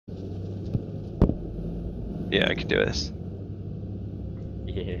Yeah, I can do this.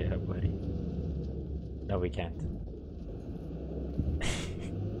 Yeah, buddy. No, we can't.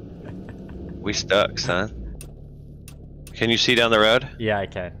 We stuck, son. Can you see down the road? Yeah, I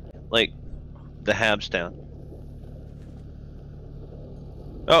can. Like, the habs down.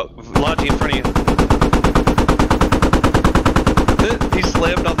 Oh, launching in front of you. He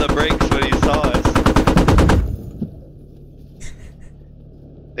slammed on the brakes when he saw us.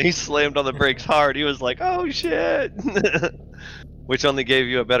 He slammed on the brakes hard. He was like, oh shit. Which only gave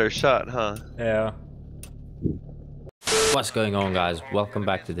you a better shot, huh? Yeah. What's going on, guys? Welcome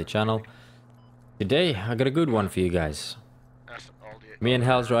back to the channel. Today I got a good one for you guys. Me and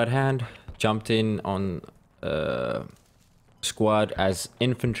Hal's right hand jumped in on squad as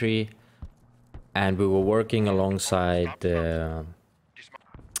infantry, and we were working alongside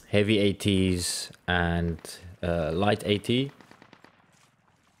heavy ATs and light AT,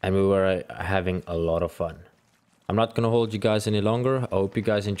 and we were having a lot of fun. I'm not gonna hold you guys any longer. I hope you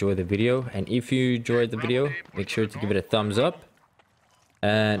guys enjoy the video, and if you enjoyed the video, make sure to give it a thumbs up.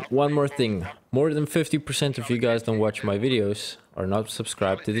 And one more thing, more than 50% of you guys don't watch my videos are not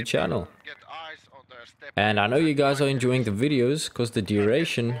subscribed to the channel. And I know you guys are enjoying the videos because the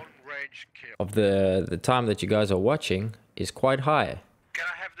duration of the time that you guys are watching is quite high.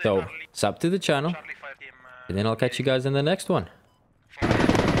 So sub to the channel, and then I'll catch you guys in the next one.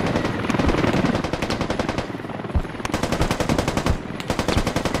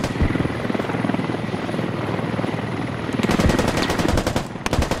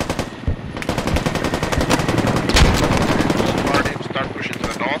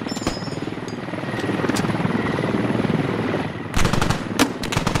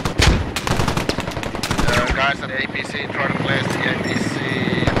 Guys at APC, try to place the APC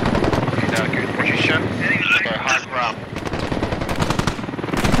in a good position. With a high ground.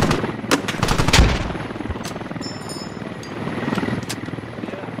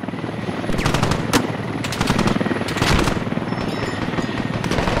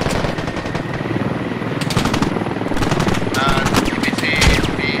 And APC,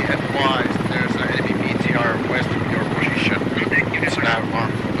 be advised, there's an enemy BTR west of your position. It's now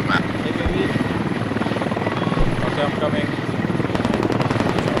marked on the map. I'm coming.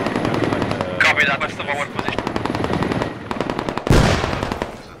 Copy that, west of our position.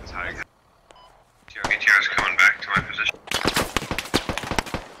 BTR is coming back to my position.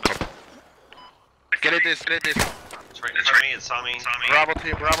 Get it this. It's right in me, it saw me. Bravo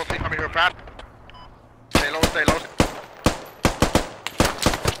team, coming here, Pat. Stay low, stay low.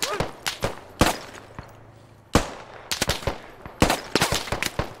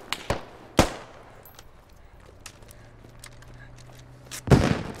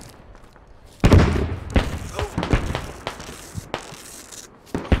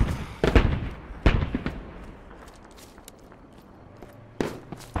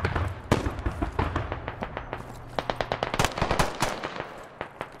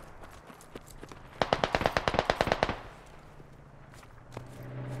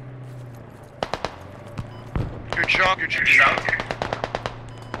 Good job, good job.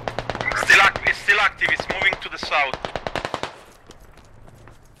 It's still active, it's moving to the south.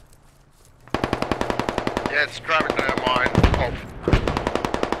 Yeah, it's driving to the mine. Oh.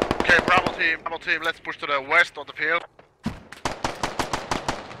 Okay, Bravo team, let's push to the west of the field.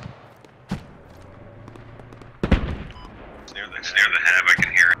 It's near the hab, I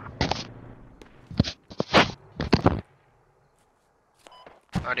can hear it.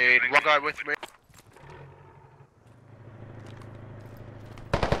 I need one guy with me.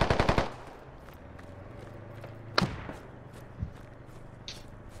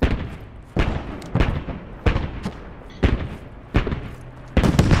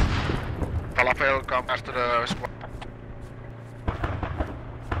 Falafel, come after the squad.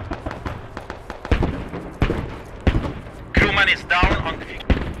 Crewman is down on the...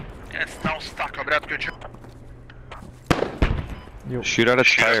 It's now stuck. Copy that, good job. Shoot out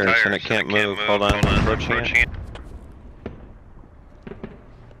its tires and it can't move. Hold on, approaching it.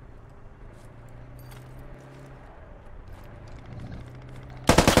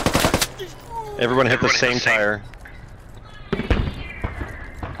 Everyone hit the same tire.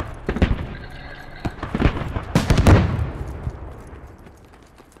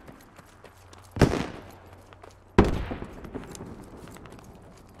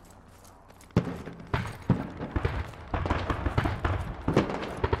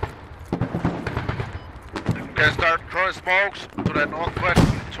 Okay, start throwing smokes to the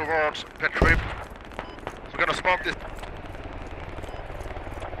northwest towards Petrip. We're gonna smoke this.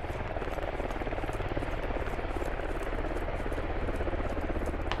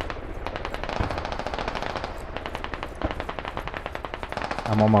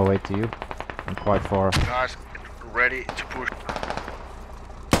 I'm on my way to you. I'm quite far. Guys, ready to push.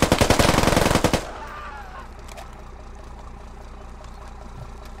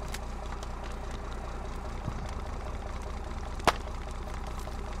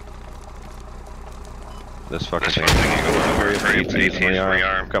 This fucking thing. AT's in my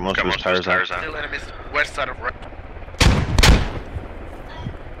arm. Got most of his tires out. Still enemies west side of right.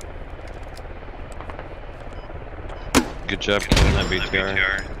 Good job killing that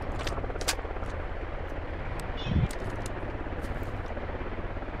BTR.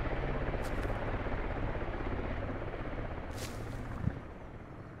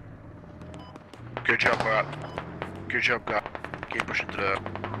 Good job, bro. Good job, guys. Keep pushing to the...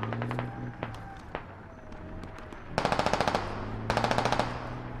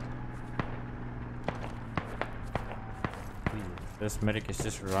 This medic is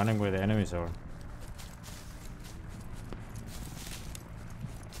just running where the enemies are.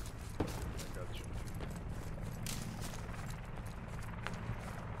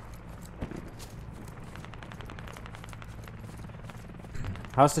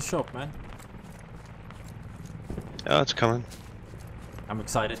 How's the shop, man? Oh, it's coming. I'm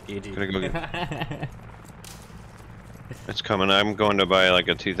excited. Gonna go get... It's coming. I'm going to buy like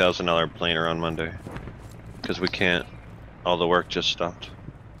a $2,000 planer on Monday. Because we can't. All the work just stopped.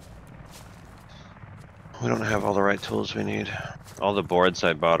 We don't have all the right tools we need. All the boards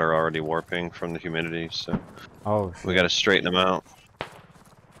I bought are already warping from the humidity, so... Oh, shit. We gotta straighten them out.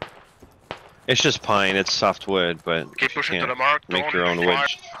 It's just pine, it's soft wood, but Keep if you pushing to can't the mark. make your own wood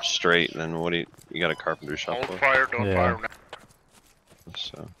straight, then what do you got a carpenter shop Hold for? fire, don't Yeah. fire now.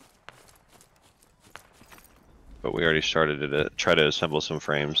 So. But we already started to try to assemble some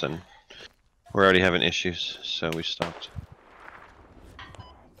frames, and we're already having issues, so we stopped.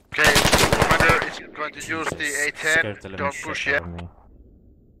 Okay, commander is going to use the Scared A10. the living Don't shit push out yet. of me.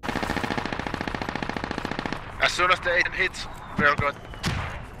 As soon as the A10 hits, we're good.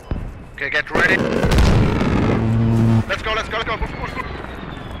 Okay, get ready. Let's go, let's go, let's go. Push, push,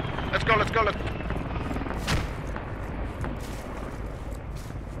 push. Let's go, let's go, let's go.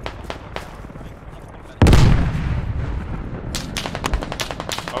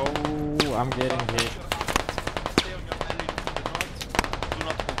 Oh, I'm getting hit.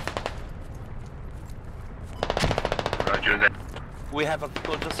 Roger that. We have a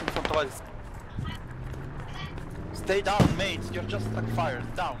people just in front of us. Stay down, mate. You're just stuck fire.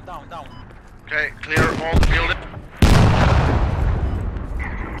 Down, down, down. Okay, clear all the building.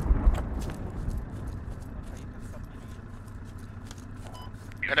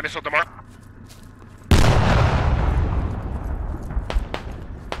 Enemies on the mark.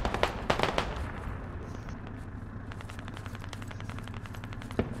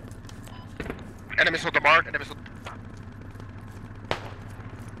 Enemies on the mark. Enemies on...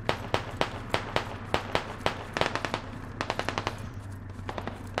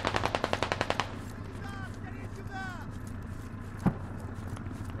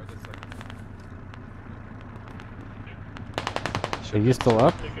 Are you still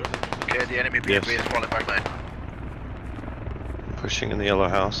up? Okay, the enemy Yes. BMP is falling back line. Pushing in the yellow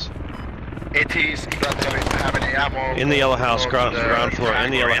house. ATs don't have any ammo. In the yellow house, Go to ground the floor,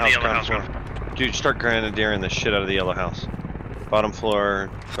 in the yellow house, triangle, ground floor. Dude, start grenadiering the shit out of the yellow house. Bottom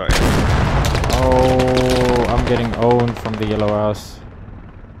floor, sorry. Oh, I'm getting owned from the yellow house.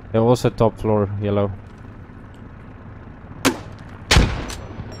 They're also top floor yellow.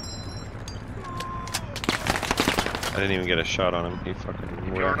 I didn't even get a shot on him. He fucking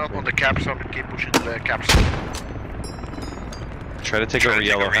If you're not whacked on me. the capstone, keep pushing to the capstone. Try to take over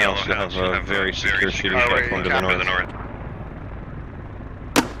yellow house. You have a very secure shooting Highway platform to cap the to north.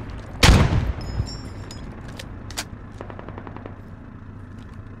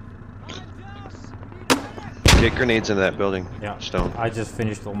 Get grenades into that building. Yeah. Stone. I just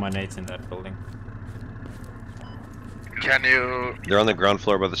finished all my nades in that building. Can you They're on the ground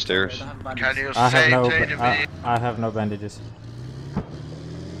floor by the stairs. I have say no. to me? I have no bandages.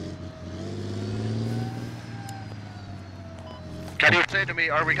 Can you say to me,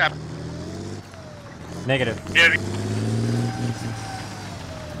 are we cap? Negative. Yeah.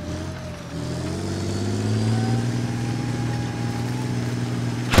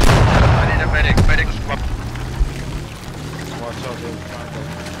 I need a medic. Medic squad.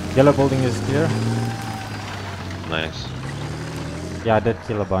 Yellow building is clear. Nice. Yeah, I did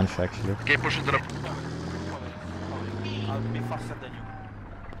kill a bunch actually. Keep pushing to the. I'll be faster than you.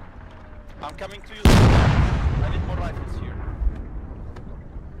 I'm coming to you. I need more rifles here.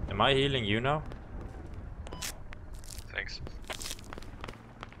 Am I healing you now? Thanks.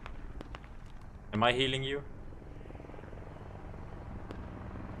 Am I healing you?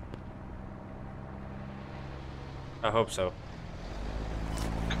 I hope so.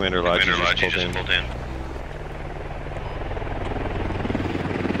 Commander Lodge just pulled in.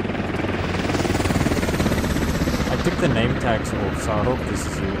 I took the name tags off, so I hope this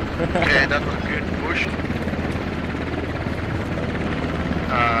is you. Okay, that was a good push.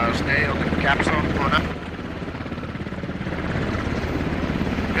 Stay on the cap zone for now.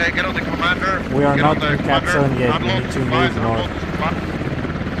 Okay, get on the commander. We are Get not on the in cap commander. zone yet, we Unload need to supplies, move unload north. supplies.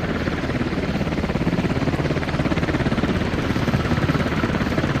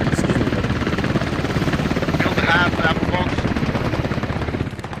 Excuse me, but Build the half, the apple box.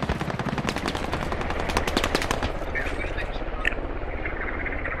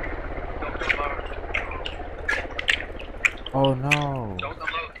 oh no.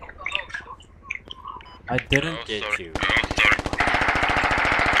 I didn't get you.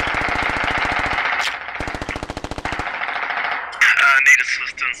 Need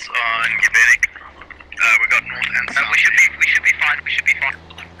assistance on Yehorivka. We got north and south. We should be fine.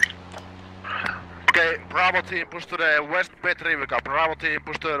 Okay, Bravo team, push to the west Petrivka. Bravo team,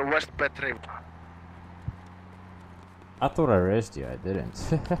 push to the west Petrivka. I thought I raised you, I didn't.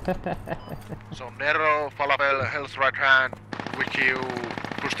 So Nero, Falafel, Hell's right hand, with you,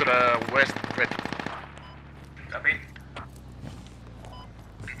 push to the west Petrivka.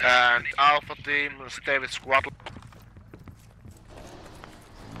 And Alpha team, stay with squad.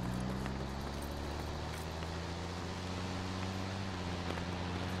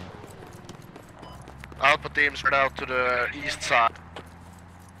 Alpha team spread out to the east side.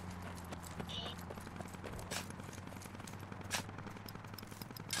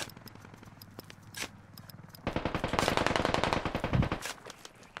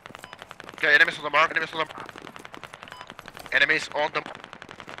 Okay, enemies on the mark, enemies on the...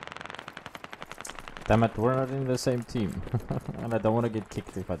 Damn it, we're not in the same team. And I don't want to get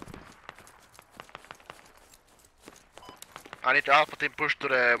kicked if I... I need the Alpha team push to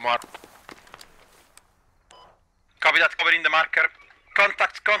the mark. Copy that, covering the marker.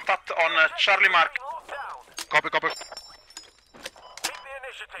 Contact on Charlie mark. Copy.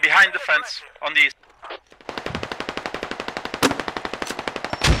 Behind the fence, on the east.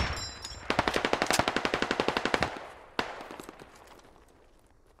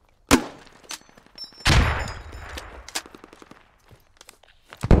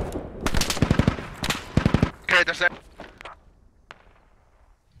 Okay, there's a...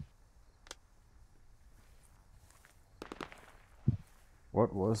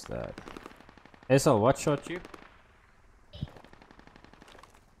 What was that? Esel, what shot you?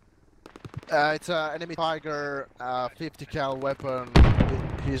 It's an enemy Tiger, 50 cal weapon.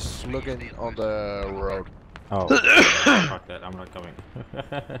 He's looking on the road. Oh, fuck that, I'm not coming.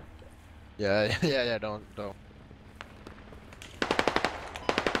 Yeah, don't.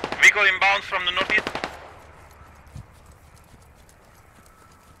 Vehicle inbound from the northeast.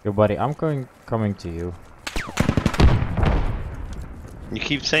 Yo buddy, I'm coming to you. You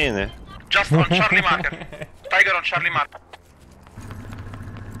keep saying that. Just on Charlie marker. Tiger on Charlie marker.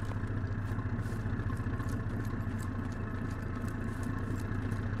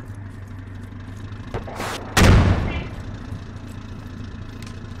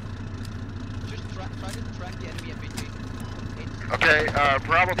 Okay,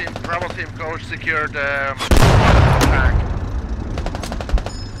 Bravo team, go secure the tank.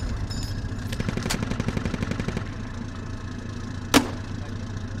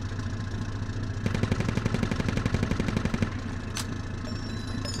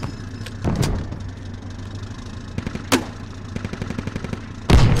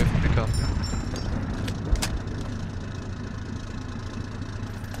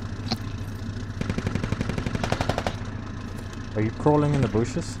 Are you crawling in the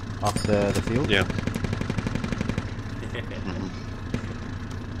bushes off the field? Yeah.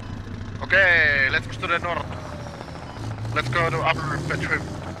 Okay, let's push to the north. Let's go to upper Petrim.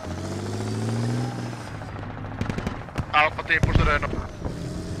 Alpha team, push to the north.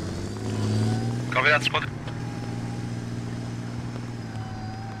 Copy that spot.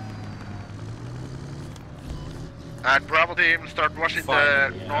 And Bravo team, start washing the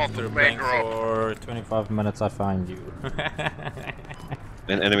north After main playing road. for 25 minutes I find you.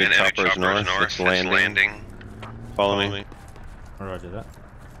 An enemy chopper is north. It's landing. Follow me. Roger that.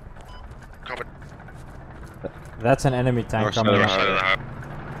 Copy. That's an enemy tank North side coming of the in.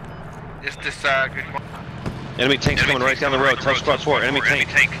 highway. Is this good? Enemy tank's coming right down the road. Tell squad 4. Enemy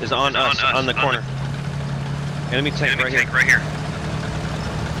tank is on us, on the corner. Enemy tank right here.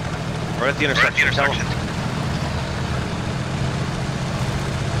 Right at the intersection. Tell him.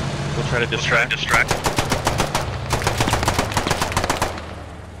 We'll try to distract.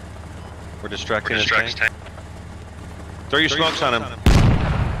 We're distracting his tank. Throw your smokes on him.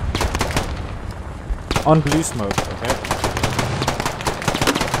 On blue smoke, okay.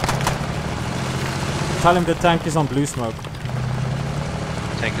 Tell him the tank is on blue smoke.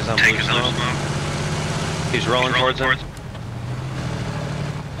 Tank is on blue smoke. He's rolling towards him.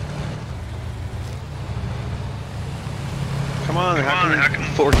 Come on, how come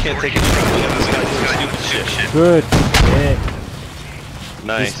 4 can't take it? This guy's doing stupid shit. Good. Yeah.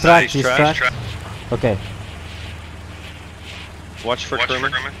 Nice. He's tracked, he's tracked. Okay. Watch for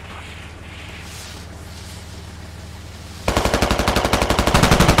crewman.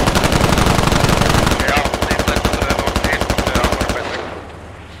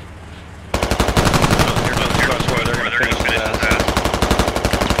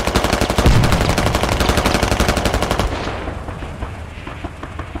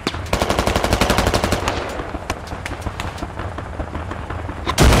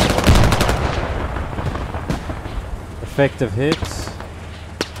 Effective hits.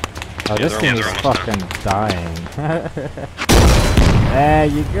 Oh, this thing is fucking dying. There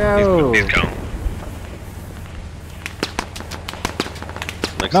you go.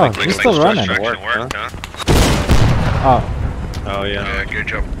 No, he's still running. Oh. Oh yeah. Good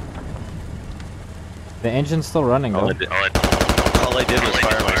job. The engine's still running though. All I did was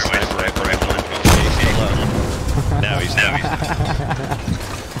fire my sniper rifle. Now he's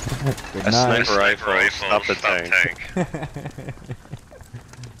A sniper rifle stopped the tank.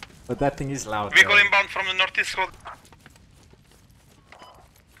 But that thing is loud. Vehicle inbound from the northeast road.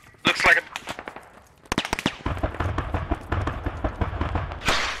 Looks like a...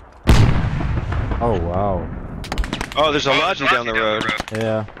 Oh wow. Oh, there's a lodge down the road.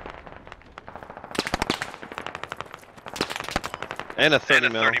 Yeah. And a 30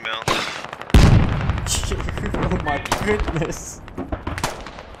 mil. Oh my goodness.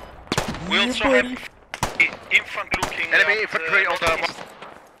 We also have infant looking enemy infantry on the...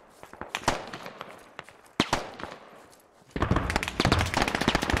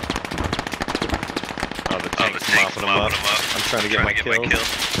 Oh, the tank's mopping them up. I'm trying to get my kill.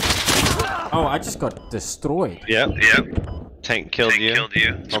 Oh, I just got destroyed. Yep. Tank killed you.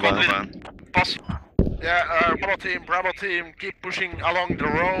 Hold on. Yeah, Bravo team, keep pushing along the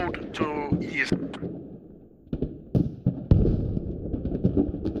road to east.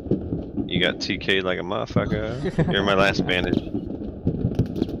 You got TK'd like a motherfucker. You're my last bandage.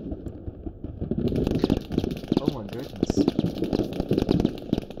 Oh my goodness.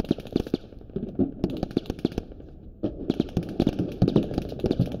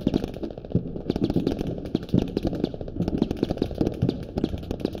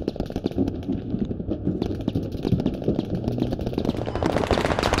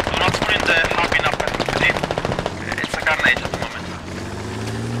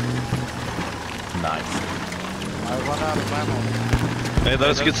 Hey,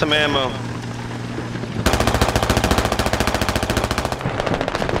 let's get some ammo.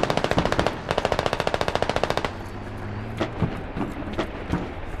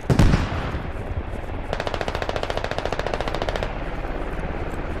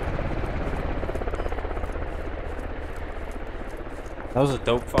 That was a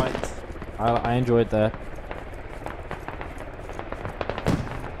dope fight. I enjoyed that.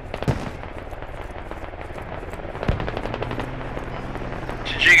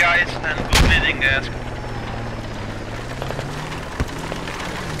 GG guys, and good meeting guys.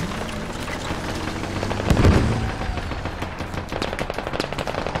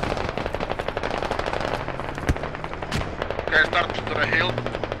 Okay, start pushing to the hill.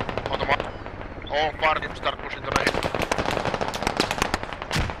 On the map. All party start pushing to the hill.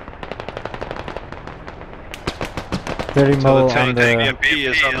 30 mil So the on tank the... BMP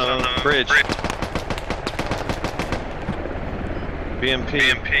is on the bridge.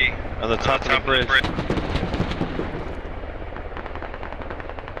 BMP on the top of the bridge.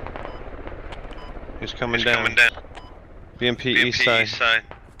 He's coming down. BMP east side.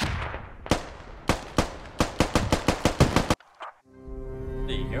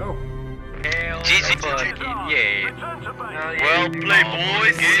 There you go. GG, yeah. Well played,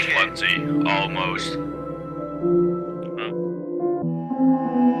 boys. Almost.